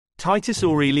Titus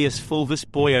Aurelius Fulvus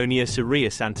Boionius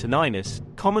Arrius Antoninus,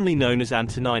 commonly known as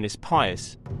Antoninus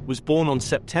Pius, was born on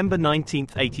September 19,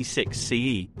 86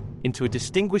 CE, into a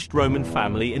distinguished Roman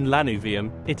family in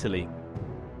Lanuvium, Italy.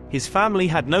 His family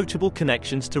had notable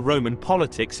connections to Roman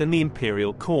politics and the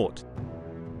imperial court.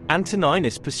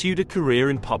 Antoninus pursued a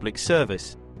career in public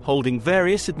service, holding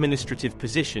various administrative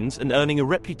positions and earning a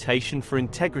reputation for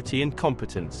integrity and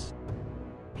competence.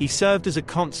 He served as a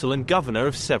consul and governor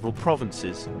of several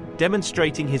provinces,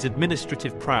 demonstrating his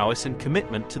administrative prowess and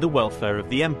commitment to the welfare of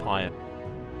the empire.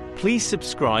 Please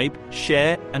subscribe,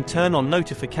 share, and turn on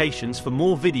notifications for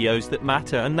more videos that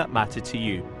matter to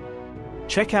you.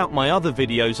 Check out my other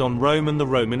videos on Rome and the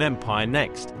Roman Empire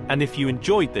next, and if you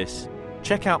enjoyed this,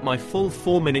 check out my full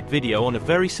 4-minute video on a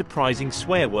very surprising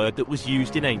swear word that was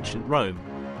used in ancient Rome.